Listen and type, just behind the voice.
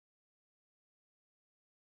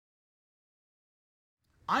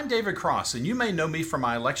I'm David Cross, and you may know me from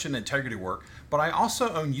my election integrity work, but I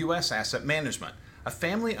also own U.S. Asset Management, a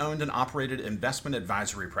family owned and operated investment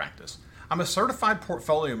advisory practice. I'm a certified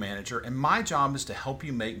portfolio manager, and my job is to help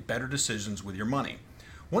you make better decisions with your money.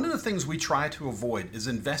 One of the things we try to avoid is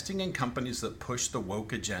investing in companies that push the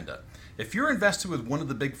woke agenda. If you're invested with one of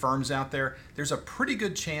the big firms out there, there's a pretty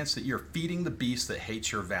good chance that you're feeding the beast that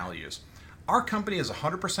hates your values. Our company is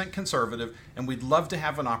 100% conservative, and we'd love to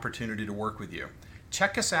have an opportunity to work with you.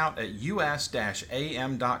 Check us out at us-am.com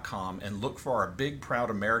and look for our big, proud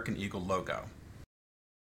American Eagle logo.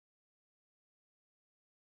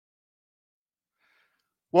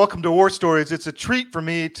 Welcome to War Stories. It's a treat for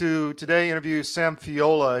me to today interview Sam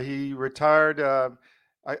Fiola. He retired,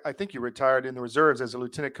 I think you retired in the reserves as a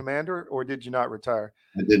lieutenant commander, or did you not retire?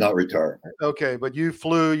 I did not retire. Okay, but you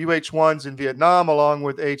flew UH-1s in Vietnam along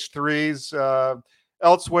with H-3s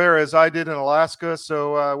elsewhere, as I did in Alaska.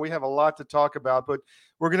 So we have a lot to talk about, but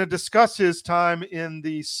we're going to discuss his time in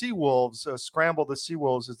the Seawolves. Scramble, the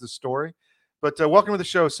Seawolves is the story. But welcome to the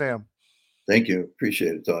show, Sam. Thank you.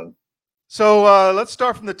 Appreciate it, Todd. So let's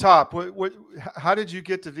start from the top. How did you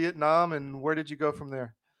get to Vietnam, and where did you go from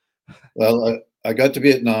there? Well, I got to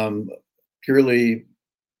Vietnam purely,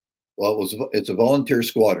 it's a volunteer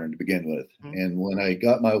squadron to begin with. Mm-hmm. And when I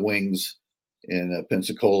got my wings in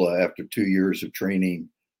Pensacola after 2 years of training,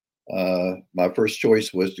 my first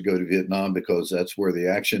choice was to go to Vietnam because that's where the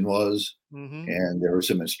action was. Mm-hmm. And there were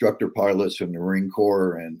some instructor pilots from the Marine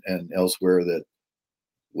Corps and elsewhere that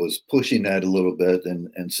was pushing that a little bit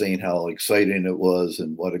and saying how exciting it was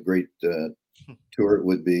and what a great tour it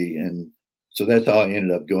would be. And so that's how I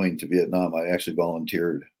ended up going to Vietnam. I actually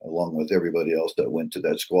volunteered along with everybody else that went to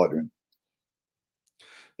that squadron.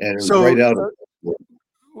 And it was right out of.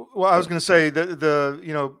 Well, I was going to say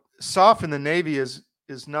the SOF in the Navy is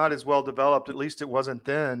not as well developed. At least it wasn't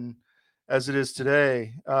then as it is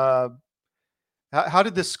today. How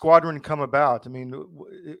did this squadron come about? I mean,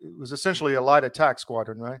 it was essentially a light attack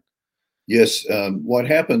squadron, right? Yes. What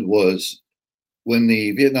happened was when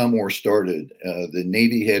the Vietnam War started, the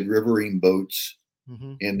Navy had riverine boats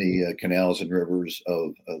mm-hmm. in the canals and rivers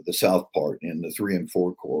of the South part in the 3 and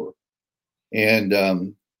 4 Corps. And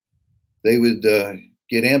they would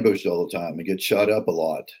get ambushed all the time and get shot up a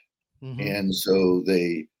lot. Mm-hmm. And so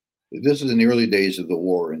this is in the early days of the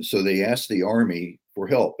war. And so they asked the Army for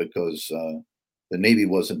help because the Navy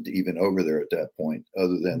wasn't even over there at that point,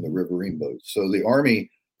 other than the riverine boats. So the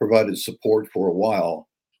Army provided support for a while,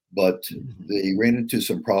 but they ran into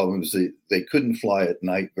some problems. They couldn't fly at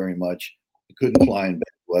night very much. They couldn't fly in bad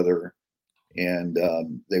weather. And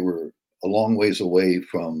they were a long ways away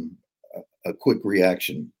from a quick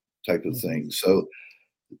reaction type of thing. So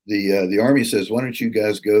the Army says, why don't you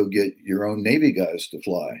guys go get your own Navy guys to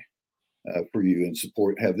fly for you and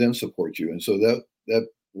have them support you? And so that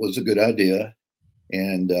was a good idea.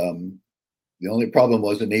 And the only problem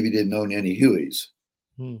was the Navy didn't own any Hueys.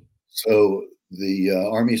 So the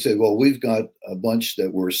Army said, well, we've got a bunch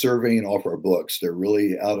that we're surveying off our books. They're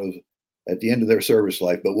really at the end of their service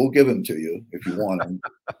life, but we'll give them to you if you want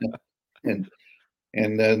them.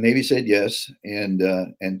 And the Navy said yes, and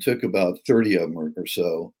took about 30 of them or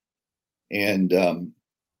so. And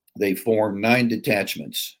they formed 9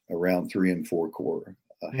 detachments around 3 and 4 Corps.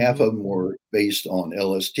 Half of them were based on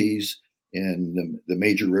LSTs in the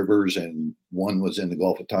major rivers, and one was in the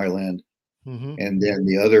Gulf of Thailand. Mm-hmm. And then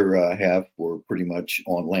the other half were pretty much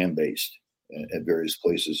on land-based at various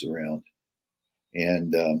places around.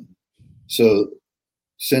 And so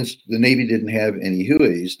since the Navy didn't have any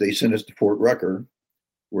Hueys, they sent us to Fort Rucker,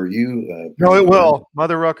 where you know it well,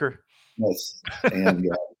 Mother Rucker. Yes. And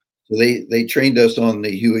so they trained us on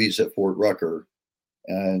the Hueys at Fort Rucker.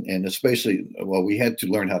 And especially, well, we had to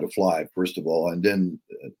learn how to fly, first of all. And then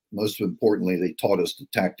most importantly, they taught us the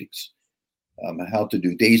tactics, how to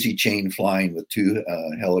do daisy chain flying with 2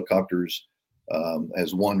 helicopters.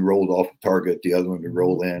 As one rolled off a target, the other one would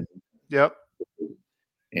roll in. Yep.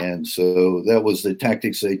 And so that was the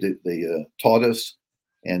tactics they taught us.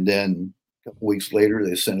 And then a couple weeks later,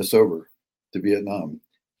 they sent us over to Vietnam.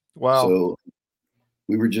 Wow. So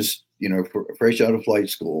we were just, fresh out of flight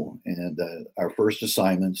school, and our first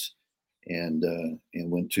assignments, and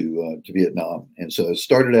went to Vietnam. And so it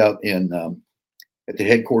started out at the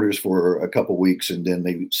headquarters for a couple weeks, and then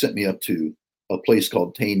they sent me up to a place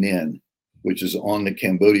called Tay Ninh, which is on the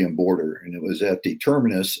Cambodian border, and it was at the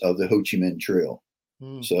terminus of the Ho Chi Minh Trail.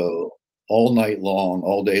 So all night long,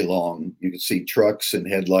 all day long, you could see trucks and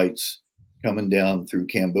headlights coming down through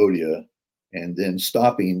Cambodia and then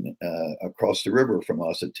stopping across the river from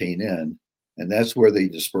us at Tay Ninh. And that's where they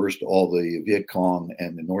dispersed all the Viet Cong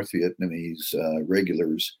and the North Vietnamese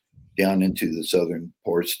regulars down into the southern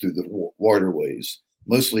parts through the waterways,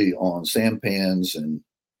 mostly on sampans and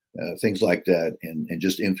things like that, and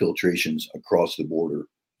just infiltrations across the border.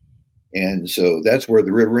 And so that's where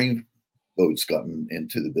the riverine boats got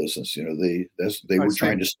into the business. They were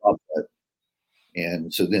trying to stop that.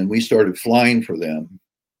 And so then we started flying for them.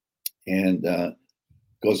 And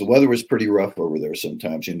because the weather was pretty rough over there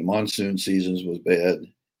sometimes. The monsoon seasons was bad.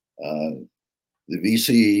 The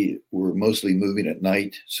VC were mostly moving at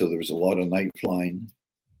night, so there was a lot of night flying.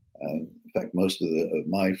 In fact, most of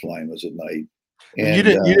my flying was at night. And you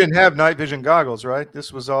didn't have night vision goggles, right?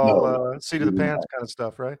 This was all seat of the pants kind of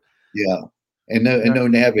stuff, right? Yeah, and no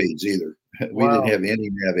nav aids either. We didn't have any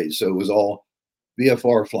nav aids, so it was all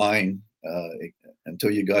VFR flying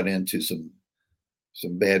until you got into some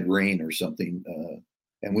bad rain or something.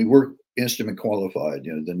 And we were instrument qualified.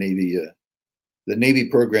 The Navy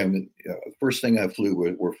program. First thing I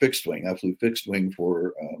flew were fixed wing. I flew fixed wing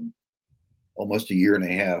for almost a year and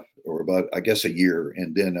a half, or about, I guess, a year,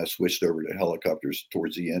 and then I switched over to helicopters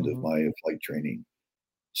towards the end of my flight training.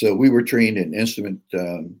 So we were trained in instruments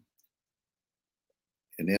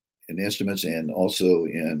and also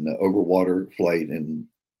in overwater flight, and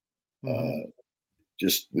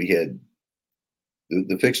just we had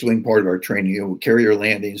the fixed wing part of our training. Carrier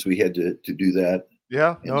landings, we had to do that.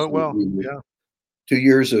 Yeah, so well. 2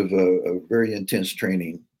 years of very intense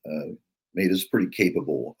training made us pretty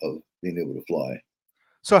capable of being able to fly.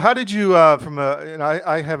 So how did you and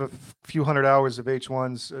I have a few hundred hours of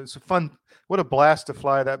H1s. It's a fun, what a blast to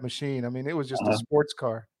fly that machine. I mean, it was just a sports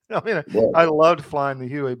car. I mean, I loved flying the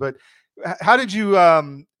Huey, but how did you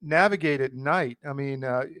navigate at night? I mean,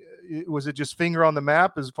 was it just finger on the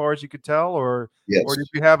map as far as you could tell, or did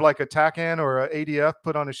you have like a TACAN or a ADF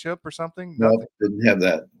put on a ship or something? No, didn't have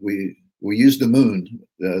that. We used the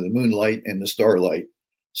the moonlight and the starlight,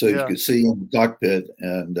 so you could see in the cockpit.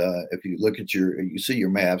 And if you look at you see your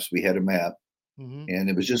maps. We had a map, and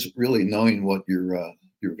it was just really knowing what your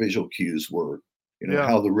visual cues were.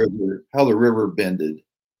 How the river bended.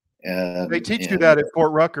 And they teach you that at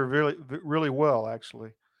Fort Rucker really, really well,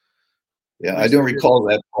 actually. Yeah, I don't recall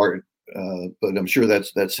that part, but I'm sure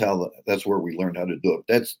that's where we learned how to do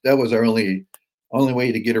it. That was our only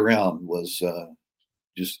way to get around, was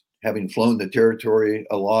just having flown the territory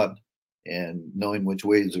a lot and knowing which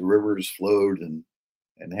ways the rivers flowed, and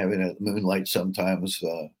having a moonlight sometimes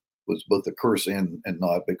was both a curse and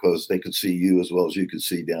not, because they could see you as well as you could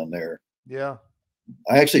see down there. Yeah,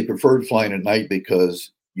 I actually preferred flying at night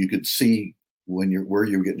because you could see where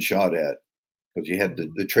you're getting shot at, because you had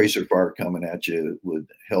the tracer fire coming at you would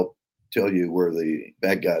help tell you where the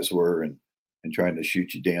bad guys were and trying to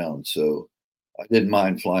shoot you down. So I didn't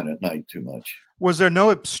mind flying at night too much. Was there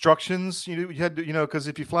no obstructions? You had to, because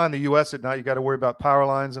if you fly in the U.S. at night, you got to worry about power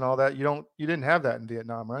lines and all that. You didn't have that in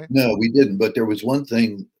Vietnam, right? No, we didn't. But there was one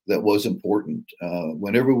thing that was important.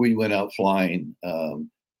 Whenever we went out flying,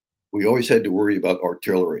 we always had to worry about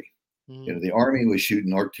artillery. The Army was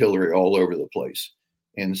shooting artillery all over the place.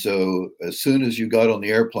 And so as soon as you got on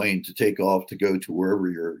the airplane to take off to go to wherever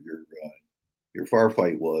your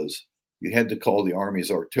firefight was, you had to call the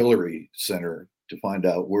Army's artillery center to find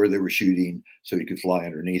out where they were shooting so you could fly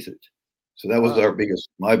underneath it. So that was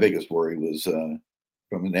my biggest worry was,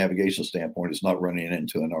 from a navigation standpoint, is not running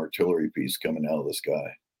into an artillery piece coming out of the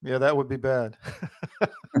sky. Yeah, that would be bad.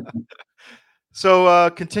 So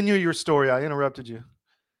continue your story. I interrupted you.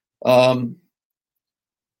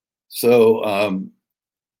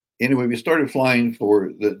 Anyway, we started flying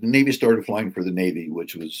for the Navy,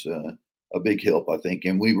 which was a big help, I think.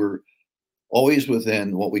 And we were always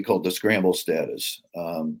within what we called the scramble status.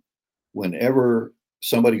 Whenever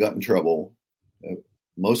somebody got in trouble,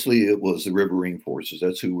 mostly it was the riverine forces.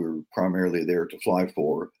 That's who we were primarily there to fly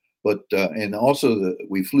for. But and also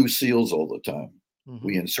we flew SEALs all the time.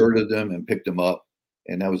 We inserted them and picked them up,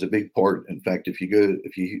 and that was a big part. In fact, if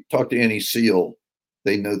you talk to any SEAL,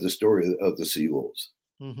 they know the story of the Seawolves.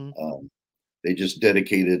 They just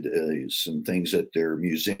dedicated some things at their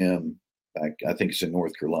museum. I think it's in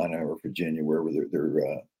North Carolina or Virginia, wherever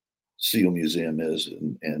their SEAL museum is,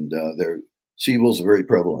 and their Seawolves are very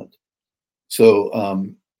prevalent. So,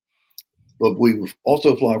 but we were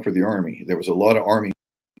also flying for the Army. There was a lot of Army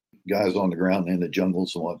guys on the ground in the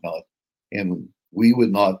jungles and whatnot, and we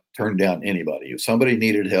would not turn down anybody. If somebody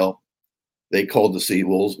needed help, they called the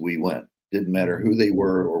Seawolves. We went. Didn't matter who they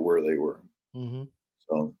were or where they were.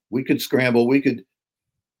 So we could scramble. We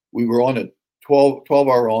were on a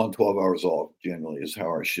 12-hour on, 12 hours off, generally is how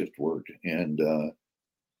our shift worked. And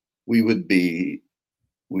we would be,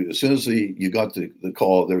 as soon as you got the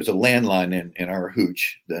call, there was a landline in our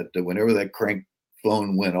hooch that whenever that crank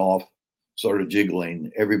phone went off, started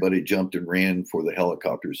jiggling, everybody jumped and ran for the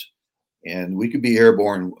helicopters, and we could be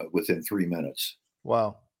airborne within 3 minutes.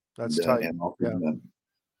 Wow, that's tight. And off Yeah. we went.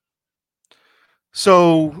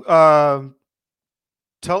 So,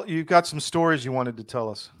 you got some stories you wanted to tell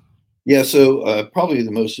us. Yeah, so probably the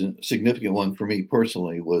most significant one for me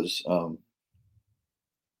personally was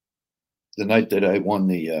the night that I won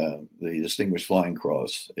the Distinguished Flying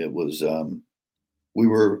Cross. It was we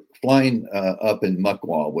were flying up in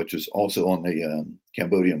Mukwa, which is also on the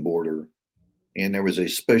Cambodian border, and there was a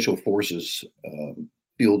Special Forces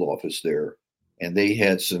field office there, and they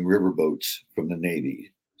had some riverboats from the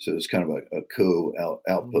Navy, so it's kind of a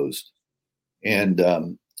outpost, and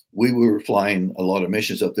we were flying a lot of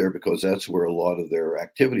missions up there because that's where a lot of their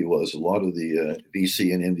activity was. A lot of the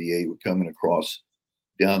VC and MDA were coming across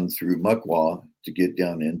down through Mukwa to get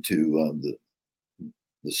down into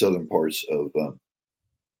the southern parts of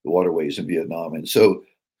the waterways in Vietnam. And so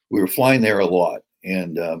we were flying there a lot,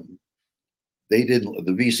 and the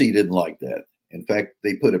VC didn't like that. In fact,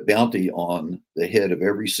 they put a bounty on the head of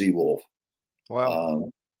every Seawolf. Wow.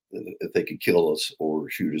 If they could kill us or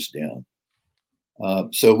shoot us down.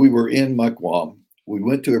 So we were in Mukwa. We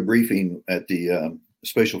went to a briefing at the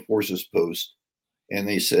Special Forces post, and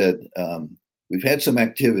they said, we've had some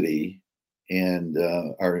activity, and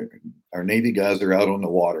our Navy guys are out on the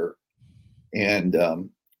water, and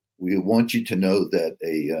we want you to know that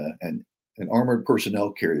an armored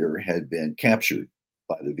personnel carrier had been captured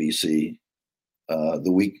by the VC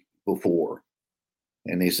the week before.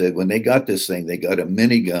 And they said when they got this thing, they got a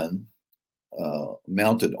minigun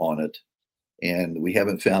mounted on it, and we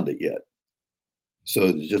haven't found it yet.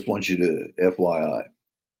 So just want you to FYI.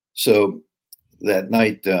 So that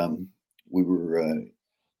night we were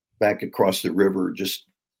back across the river, just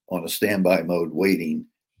on a standby mode, waiting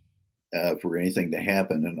for anything to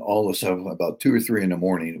happen. And all of a sudden, about 2 or 3 in the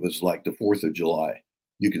morning, it was like the 4th of July.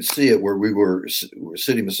 You could see it where we were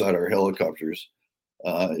sitting beside our helicopters.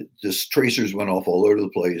 Just tracers went off all over the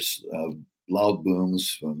place, loud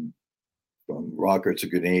booms from rockets or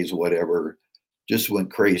grenades or whatever, just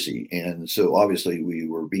went crazy. And so obviously we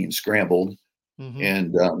were being scrambled,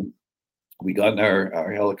 and we got in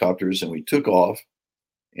our helicopters and we took off,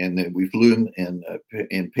 and then we flew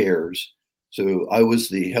in pairs. So I was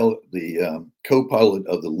the co-pilot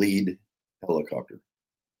of the lead helicopter.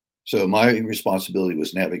 So my responsibility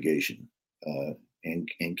was navigation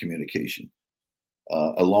and communication.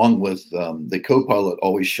 Along with the co-pilot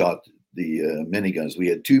always shot the miniguns. We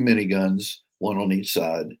had 2 miniguns, one on each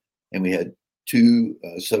side, and we had 2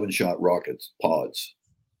 7-shot rockets pods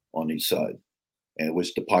on each side, and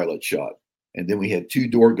which the pilot shot. And then we had 2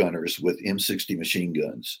 door gunners with M60 machine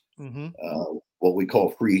guns, what we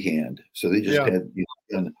call freehand. So they just had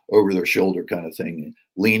gun over their shoulder kind of thing,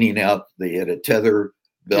 leaning out. They had a tether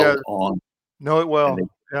belt on. Know it well.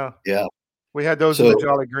 Yeah. We had those in the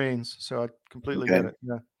Jolly Greens, so I completely get it.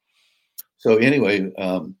 Yeah. So anyway,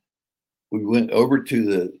 we went over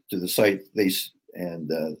to the site.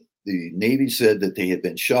 The Navy said that they had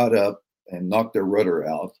been shot up and knocked their rudder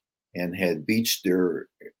out and had beached their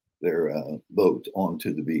boat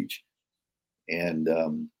onto the beach. And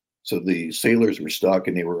so the sailors were stuck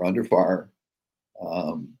and they were under fire.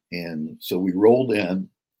 And so we rolled in,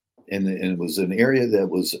 and it was an area that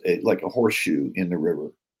was like a horseshoe in the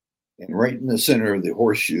river. And right in the center of the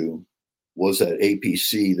horseshoe was that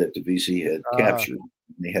APC that the VC had captured.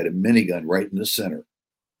 They had a minigun right in the center.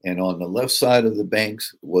 And on the left side of the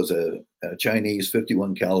banks was a Chinese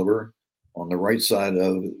 51 caliber. On the right side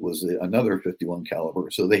of it was another 51 caliber.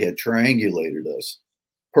 So they had triangulated us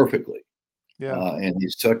perfectly. Yeah. And he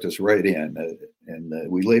sucked us right in. And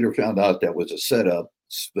we later found out that was a setup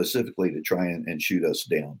specifically to try and shoot us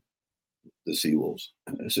down, the Seawolves.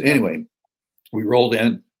 So anyway, we rolled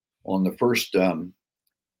in on the first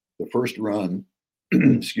run,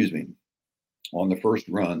 excuse me, on the first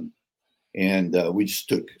run. And we just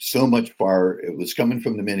took so much fire. It was coming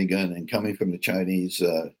from the minigun and coming from the Chinese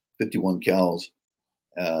 51 cals.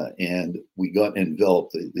 And we got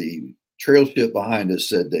enveloped. The trail ship behind us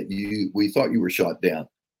said that we thought you were shot down.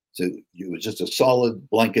 So it was just a solid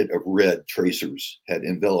blanket of red tracers had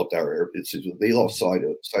enveloped our air. They lost sight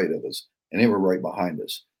of us, and they were right behind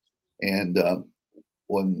us. And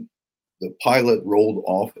when the pilot rolled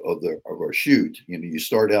off of our chute, you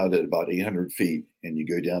start out at about 800 feet and you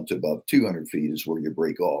go down to about 200 feet is where you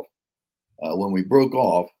break off. When we broke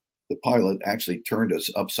off, the pilot actually turned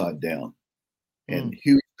us upside down. And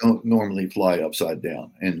Hueys don't normally fly upside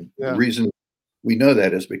down. And the reason we know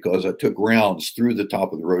that is because I took rounds through the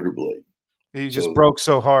top of the rotor blade. He just broke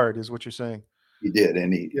so hard, is what you're saying. He did.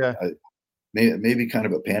 And maybe kind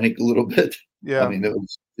of a panic a little bit. Yeah. I mean, it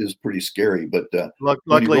was pretty scary. But when he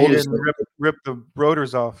Luckily, he rolled us didn't rip the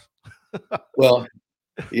rotors off. well,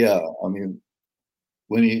 yeah, I mean,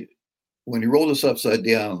 when he rolled us upside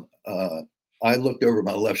down, I looked over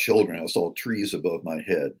my left shoulder and I saw trees above my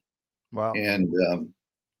head. Wow.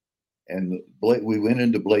 And we went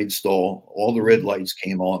into blade stall. All the red lights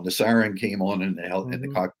came on. The siren came on in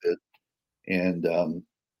the cockpit, and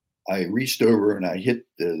I reached over and I hit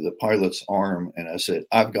the pilot's arm and I said,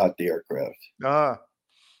 "I've got the aircraft."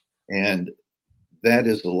 And that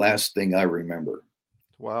is the last thing I remember.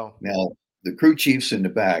 Wow. Now the crew chiefs in the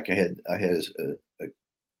back, I had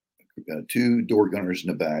two door gunners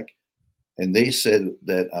in the back, and they said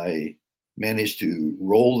that I managed to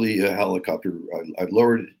roll the helicopter. I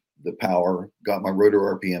lowered the power, got my rotor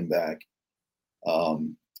RPM back,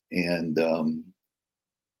 and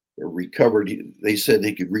recovered. They said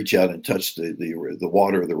they could reach out and touch the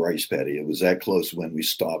water of the rice paddy. It was that close when we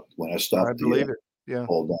stopped. When I stopped, I believe it. Yeah.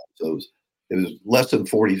 Hold on. So it was less than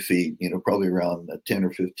 40 feet. Probably around 10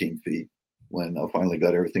 or 15 feet when I finally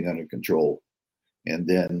got everything under control, and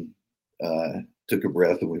then took a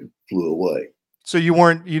breath and we flew away. So you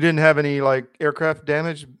didn't have any like aircraft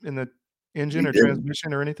damage in the engine or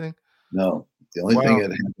transmission or anything? No. The only thing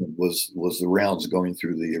that happened was the rounds going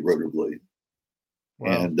through the rotor blade.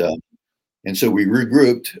 Wow. And so we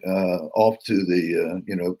regrouped off to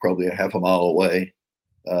the probably a half a mile away.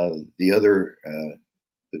 The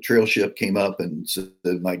trail ship came up and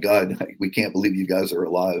said, "My God, we can't believe you guys are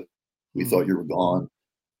alive. We thought you were gone."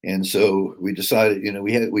 And so we decided,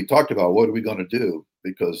 we talked about what are we going to do,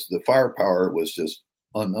 because the firepower was just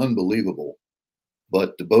unbelievable.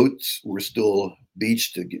 But the boats were still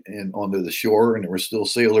beached onto the shore, and there were still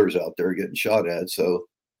sailors out there getting shot at. So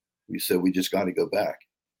we said, we just got to go back.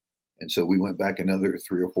 And so we went back another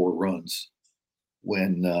 3 or 4 runs.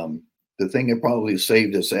 When the thing that probably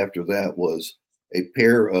saved us after that was a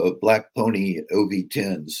pair of Black Pony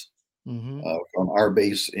OV-10s from our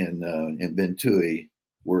base in Bentui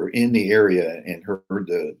were in the area and heard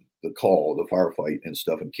the call, the firefight and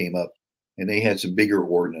stuff, and came up. And they had some bigger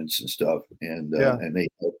ordnance and stuff, and they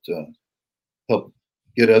helped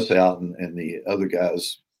get us out, and the other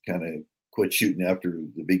guys kind of quit shooting after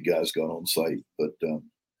the big guys got on site. But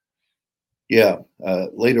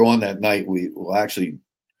later on that night, actually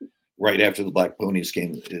right after the Black Ponies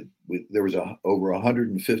came, there was over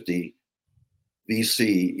 150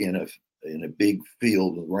 VC in a big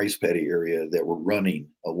field in the rice paddy area that were running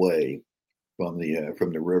away from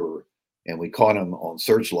the river, and we caught them on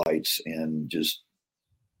searchlights and just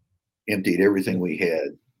emptied everything we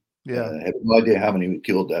had. I have no idea how many we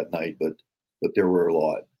killed that night, but there were a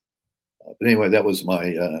lot. But anyway, that was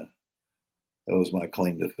my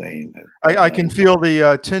claim to fame. I can feel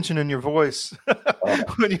the tension in your voice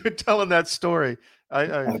when you're telling that story.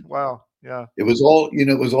 Wow. Yeah. It was all,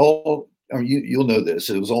 I mean, you'll know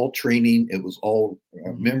this. It was all training. It was all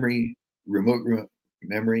memory, remote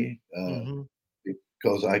memory,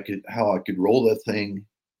 because how I could roll that thing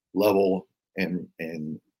level and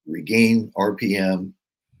regain RPM,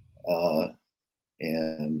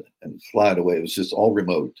 and fly it away. It was just all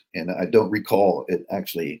remote, and I don't recall it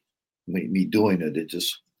actually me doing it. It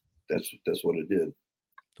just that's what it did.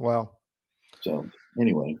 Wow. So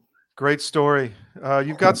anyway, great story.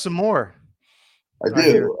 You've got some more. I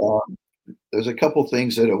do. There's a couple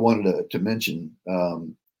things that I wanted to mention.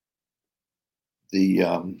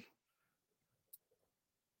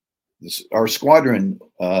 Our squadron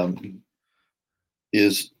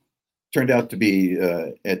turned out to be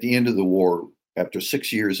at the end of the war, after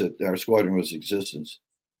 6 years that our squadron was in existence,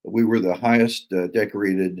 we were the highest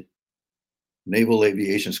decorated naval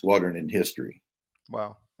aviation squadron in history.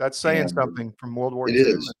 Wow, that's saying something from World War II. It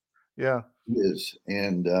is. Yeah, it is.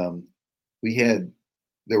 And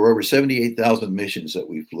there were over 78,000 missions that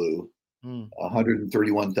we flew,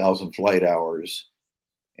 131,000 flight hours,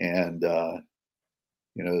 and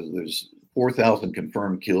there's 4,000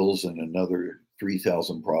 confirmed kills and another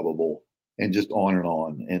 3,000 probable, and just on and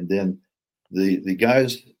on. And then the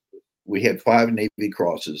guys, we had 5 Navy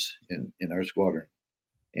Crosses in our squadron,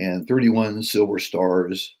 and 31 Silver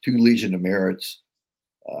Stars, 2 Legion of Merits,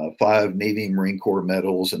 5 Navy and Marine Corps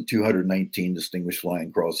medals, and 219 Distinguished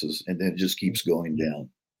Flying Crosses, and then it just keeps going down.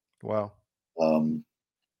 Wow.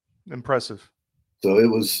 Impressive. So it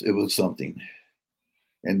was something.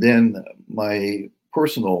 And then my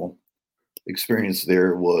personal experience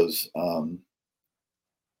there was,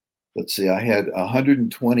 let's see, I had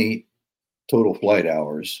 120 total flight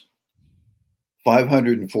hours,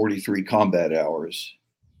 543 combat hours,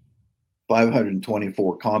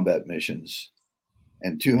 524 combat missions,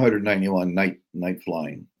 and 291 night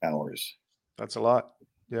flying hours. That's a lot.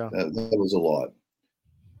 Yeah. That was a lot.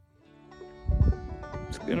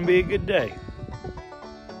 It's going to be a good day.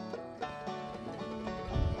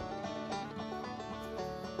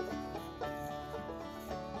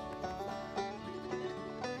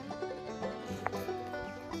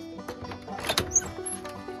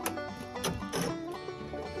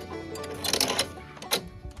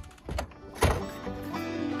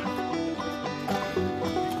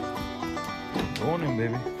 Morning,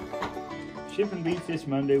 baby. Shipping beef this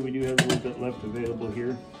Monday. We do have a little bit left available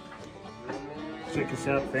here. Check us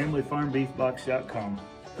out, familyfarmbeefbox.com.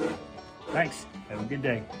 Thanks. Have a good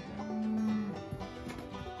day.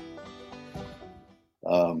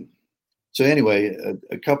 So anyway,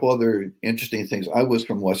 a couple other interesting things. I was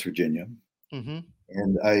from West Virginia,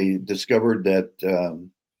 and I discovered that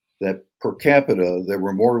that per capita there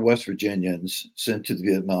were more West Virginians sent to the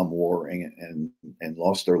Vietnam War and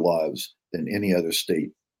lost their lives than any other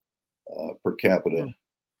state per capita.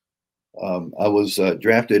 I was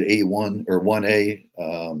drafted A1 or 1A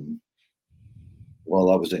while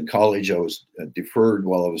I was in college. I was deferred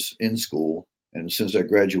while I was in school, and as soon as I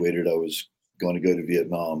graduated, I was going to go to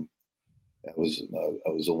Vietnam. I was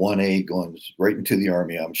a 1A going right into the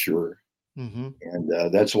Army, I'm sure. And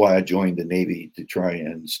that's why I joined the Navy, to try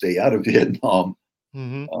and stay out of Vietnam.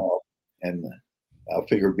 And I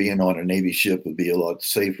figured being on a Navy ship would be a lot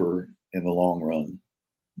safer in the long run.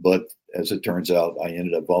 But as it turns out, I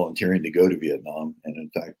ended up volunteering to go to Vietnam, and in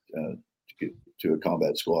fact, to a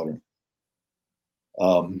combat squadron.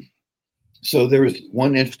 So there was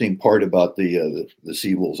one interesting part about the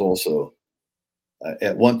Seawolves also.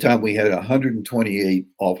 At one time, we had 128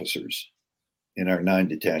 officers in our 9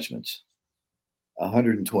 detachments.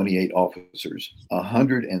 128 officers.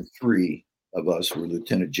 103 of us were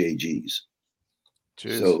Lieutenant JGs.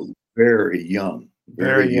 Jeez. So very young.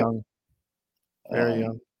 Very young.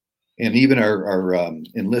 And even our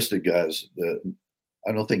enlisted guys,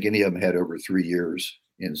 I don't think any of them had over 3 years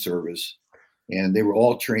in service. And they were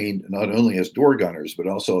all trained not only as door gunners, but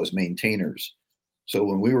also as maintainers. So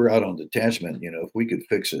when we were out on detachment, if we could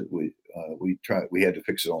fix it, we had to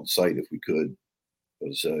fix it on site if we could.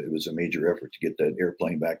 It was a major effort to get that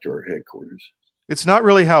airplane back to our headquarters. It's not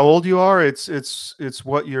really how old you are. It's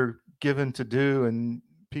what you're given to do, and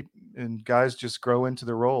guys just grow into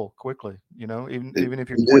the role quickly. Even if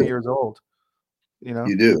you're 20 years old.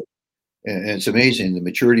 You do, and it's amazing the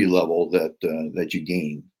maturity level that you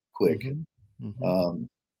gain quick.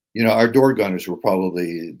 Our door gunners were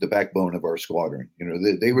probably the backbone of our squadron.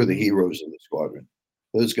 They were the heroes of the squadron.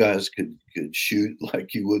 Those guys could shoot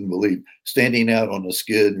like you wouldn't believe, standing out on a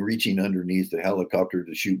skid, reaching underneath the helicopter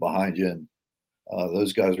to shoot behind you. And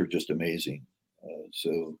those guys were just amazing.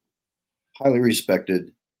 So highly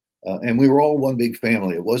respected. And we were all one big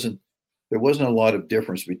family. There wasn't a lot of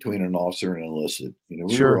difference between an officer and enlisted. We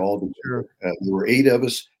were all together. There were 8 of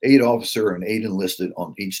us, 8 officer and 8 enlisted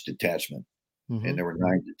on each detachment. And there were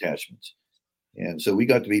 9 detachments. And so we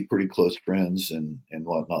got to be pretty close friends and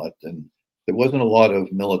whatnot. And there wasn't a lot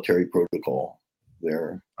of military protocol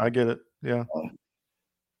there. I get it. Yeah.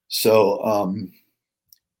 So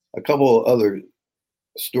a couple of other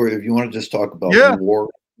stories, if you want to just talk about the war.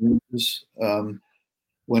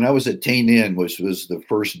 When I was at Tay Ninh, which was the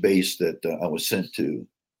first base that I was sent to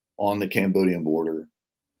on the Cambodian border,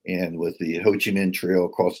 and with the Ho Chi Minh Trail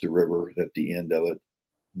across the river at the end of it,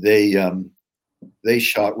 they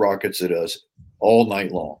shot rockets at us all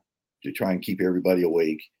night long to try and keep everybody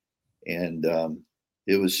awake. And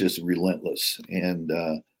it was just relentless. And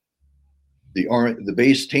the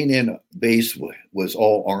base, Tay Ninh base, was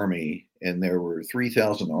all Army, and there were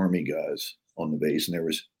 3,000 Army guys on the base, and there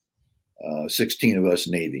was 16 of us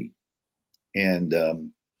Navy.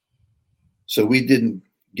 And so we didn't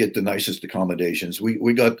get the nicest accommodations.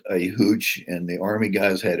 We got a hooch, and the Army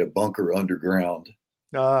guys had a bunker underground.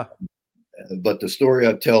 But the story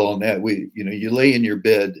I tell on that, you lay in your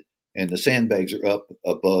bed, and the sandbags are up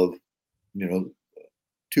above, 2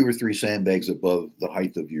 or 3 sandbags above the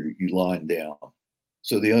height of you lying down.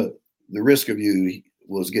 So the risk of you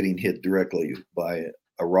was getting hit directly by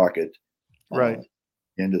a rocket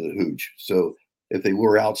into the hooch. So if they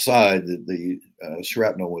were outside, the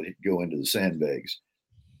shrapnel would go into the sandbags.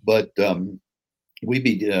 But we'd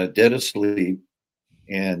be dead asleep,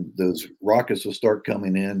 and those rockets will start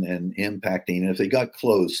coming in and impacting. And if they got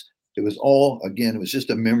close, it was just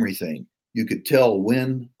a memory thing. You could tell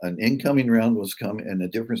when an incoming round was coming, and the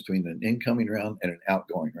difference between an incoming round and an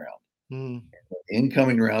outgoing round.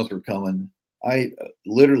 Incoming rounds were coming. I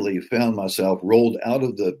literally found myself rolled out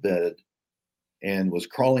of the bed and was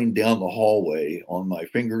crawling down the hallway on my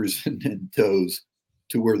fingers and toes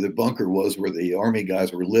to where the bunker was, where the Army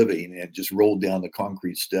guys were living, and just rolled down the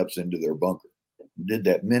concrete steps into their bunker. Did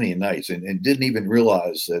that many nights, and didn't even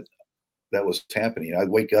realize that was happening. I'd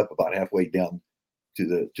wake up about halfway down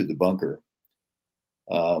to the bunker.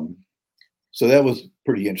 So that was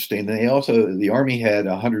pretty interesting. And the Army had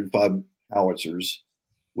 105 howitzers,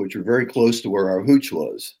 which were very close to where our hooch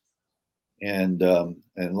was. And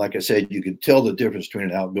like I said, you could tell the difference between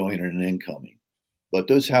an outgoing and an incoming. But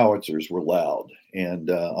those howitzers were loud.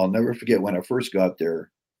 And I'll never forget when I first got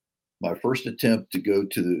there, my first attempt to go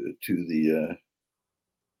to the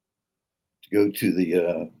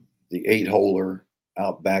 8-holer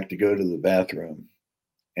out back to go to the bathroom,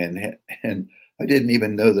 and I didn't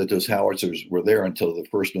even know that those howitzers were there until the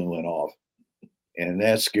first one went off, and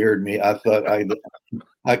that scared me. I thought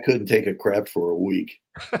I couldn't take a crap for a week.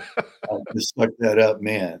 I just sucked that up,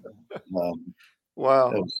 man.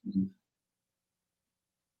 Wow.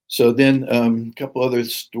 So then a couple other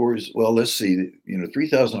stories. Well, let's see.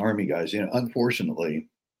 3,000 Army guys. Unfortunately,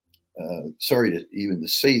 sorry to even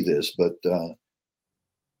say this, but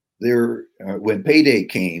when payday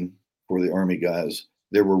came for the Army guys,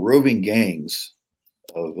 there were roving gangs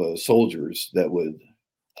of soldiers that would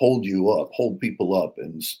hold people up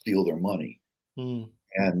and steal their money. And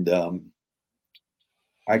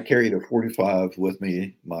I carried a 45 with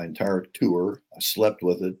me my entire tour. I slept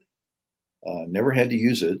with it. Never had to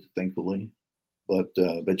use it, thankfully,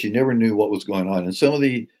 but you never knew what was going on.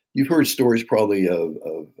 And you've heard stories probably of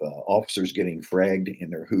officers getting fragged in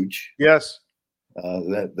their hooch. Yes.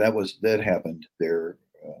 That happened there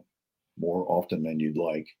more often than you'd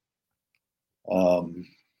like.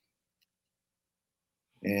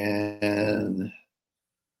 And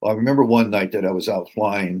I remember one night that I was out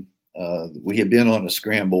flying. We had been on a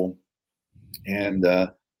scramble and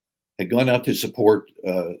had gone out to support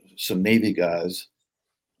some Navy guys,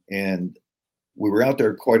 and we were out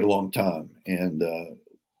there quite a long time, and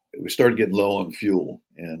we started getting low on fuel.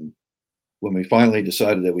 And when we finally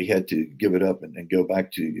decided that we had to give it up and go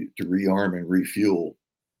back to rearm and refuel,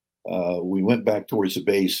 we went back towards the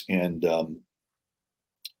base, and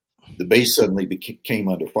the base suddenly came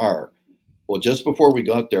under fire. Well, just before we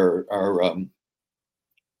got there, our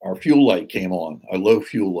fuel light came on, our low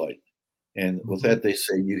fuel light. And with that, they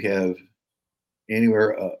say you have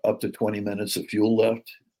anywhere up to 20 minutes of fuel left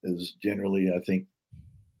is generally, I think,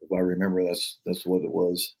 if I remember, that's what it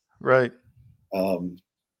was. Right.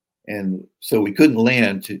 And so we couldn't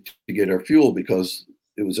land to get our fuel because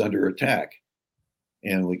it was under attack.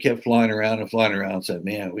 And we kept flying around and said,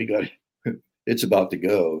 man, it's about to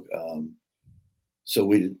go. So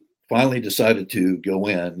we finally decided to go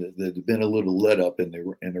in. There'd been a little let up in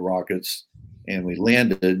the rockets, and we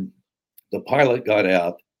landed. The pilot got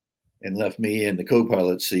out and left me in the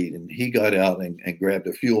co-pilot seat, and he got out and grabbed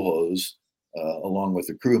a fuel hose along with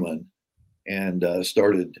the crewman and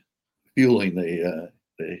started fueling the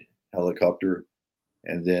helicopter.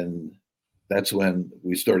 And then that's when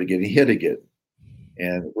we started getting hit again.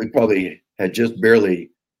 And we probably had just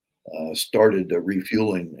barely started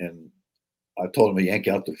refueling, and I told him to yank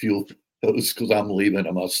out the fuel hose because I'm leaving.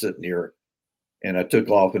 I'm not sitting here. And I took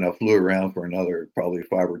off and I flew around for another probably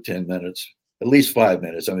 5 or 10 minutes, at least 5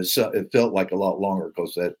 minutes. I mean, it felt like a lot longer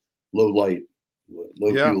because that low fuel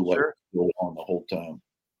light was on the whole time.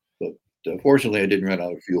 But fortunately, I didn't run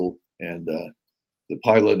out of fuel. And the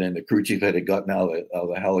pilot and the crew chief had gotten out of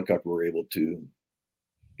the helicopter, were able to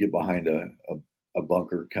get behind a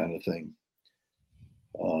bunker kind of thing.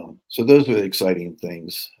 So those were the exciting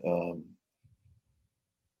things.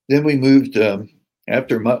 Then we moved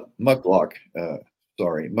after Muckwa,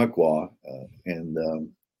 and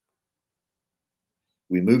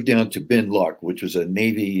we moved down to Ben Lok, which was a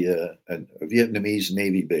Vietnamese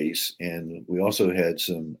Navy base, and we also had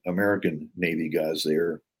some American Navy guys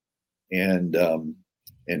there, and 2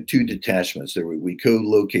 detachments there. We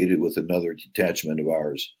co-located with another detachment of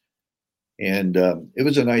ours, and it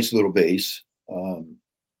was a nice little base,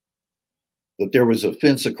 but there was a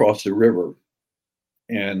fence across the river,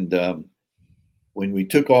 and when we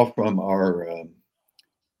took off from our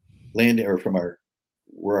landing, or from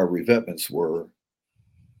where our revetments were,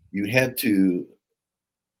 you had to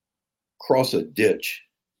cross a ditch.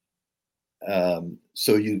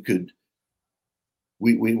 So you could,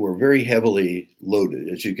 we were very heavily loaded,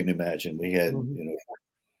 as you can imagine. We had, 14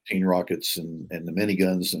 rockets and the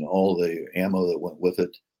miniguns and all the ammo that went with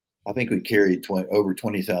it. I think we carried over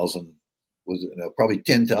 20,000, probably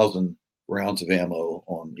 10,000 rounds of ammo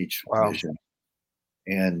on each mission.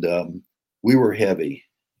 And we were heavy,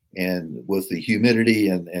 and with the humidity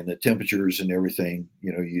and the temperatures and everything,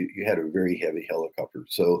 you had a very heavy helicopter.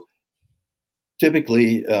 So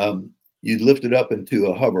typically you'd lift it up into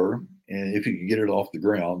a hover, and if you could get it off the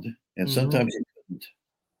ground, and Mhm. sometimes you couldn't.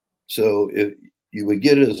 So if you would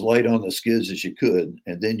get it as light on the skids as you could,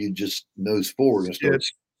 and then you just nose forward and start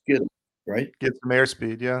skidding, right? Get some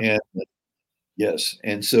airspeed, yeah. And yes,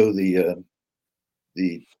 and so the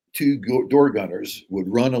two door gunners would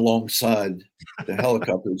run alongside the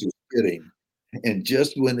helicopters just skidding, and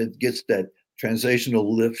just when it gets that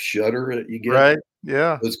transitional lift shudder that you get, Right.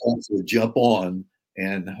 Yeah. those guys would jump on,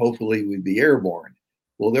 and hopefully we'd be airborne.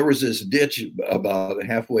 Well, there was this ditch about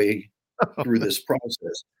halfway through this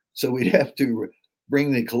process, so we'd have to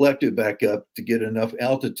bring the collective back up to get enough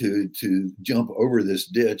altitude to jump over this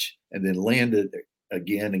ditch and then land it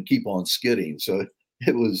again and keep on skidding. So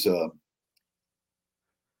it was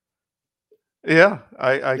Yeah,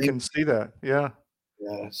 I can see that. Yeah.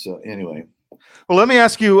 yeah. So anyway, Well, let me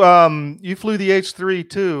ask you, you flew the H-3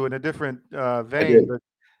 too in a different I vein, did. but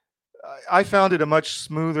I found it a much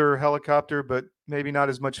smoother helicopter, but maybe not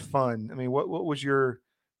as much fun. I mean, what was your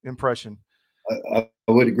impression? I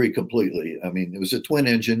would agree completely. I mean, it was a twin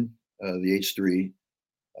engine, the H-3.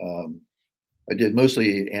 I did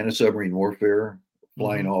mostly anti-submarine warfare,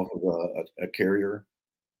 flying Mhm. off of a carrier.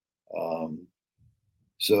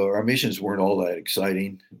 So our missions weren't all that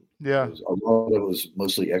exciting. Yeah. A lot of it was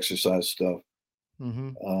mostly exercise stuff.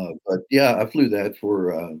 Mhm. But yeah, I flew that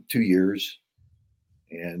for 2 years,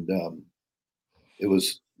 and it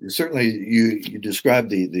was certainly you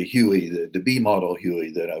described the Huey, the B model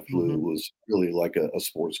Huey that I flew Mhm. was really like a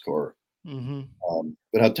sports car. Mhm.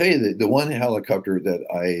 But I'll tell you that the one helicopter that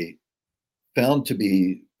I found to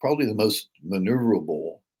be probably the most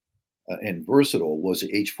maneuverable and versatile was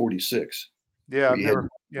the H-46. Yeah, I've We had never.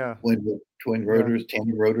 Yeah. twin Yeah. rotors,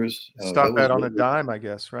 tandem rotors. Stop That was that on a really, dime, I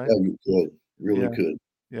guess, right? yeah, you could, really Yeah. could.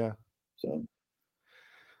 Yeah. So Well,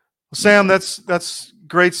 Sam, anyway, that's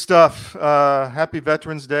great stuff. Happy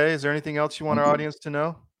Veterans Day. Is there anything else you want thank our you. audience to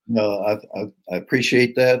know? No, I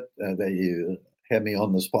appreciate that that you had me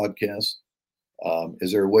on this podcast.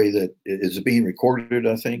 Is there a way that is it being recorded?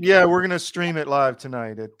 I think. Yeah, we're gonna stream it live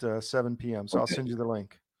tonight at 7 p.m. So I'll Okay. send you the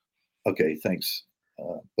link. Okay. Thanks.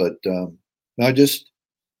 But no, I just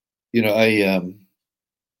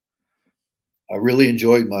I really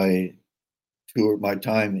enjoyed my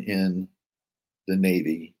time in the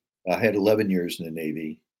Navy. I had 11 years in the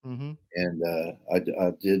Navy, Mm-hmm. and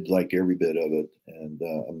I did like every bit of it. And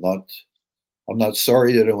I'm not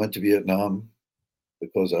sorry that I went to Vietnam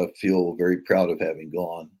because I feel very proud of having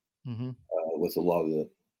gone Mm-hmm. with a lot of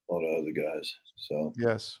other guys. So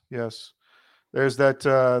Yes, yes. There's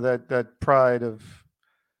that pride of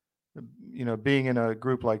being in a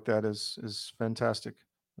group like that is fantastic,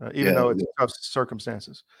 even yeah, though it's tough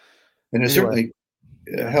circumstances. and it Anyway, certainly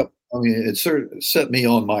yeah, helped. I mean, it set me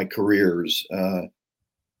on my careers.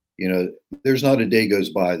 There's not a day goes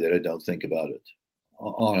by that I don't think about it. I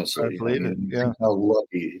Honestly, I believe it. mean, Yeah. think how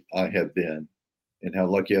lucky I have been, and how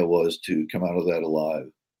lucky I was to come out of that alive.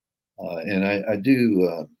 And I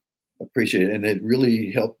do appreciate it, and it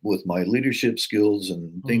really helped with my leadership skills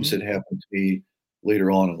and things Mm-hmm. that happened to me later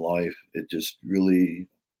on in life. It just really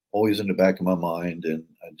always in the back of my mind, and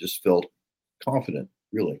I just felt confident.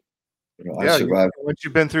 Really, I Yeah, survived. once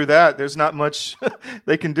you've been through that, there's not much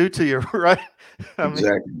they can do to you, right? I mean,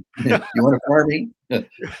 Exactly. You want to fire me? Okay.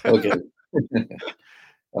 Okay.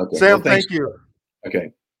 Well, Sam, thanks. thank you.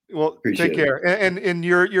 Okay. Well, take Appreciate it. care. And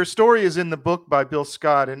your story is in the book by Bill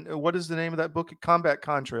Scott. And what is the name of that book? Combat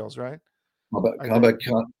Contrails, right? I think.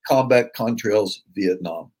 Combat Contrails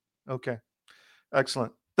Vietnam. Okay.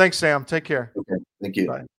 Excellent. Thanks, Sam. Take care. Okay. Thank you.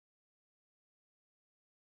 Bye.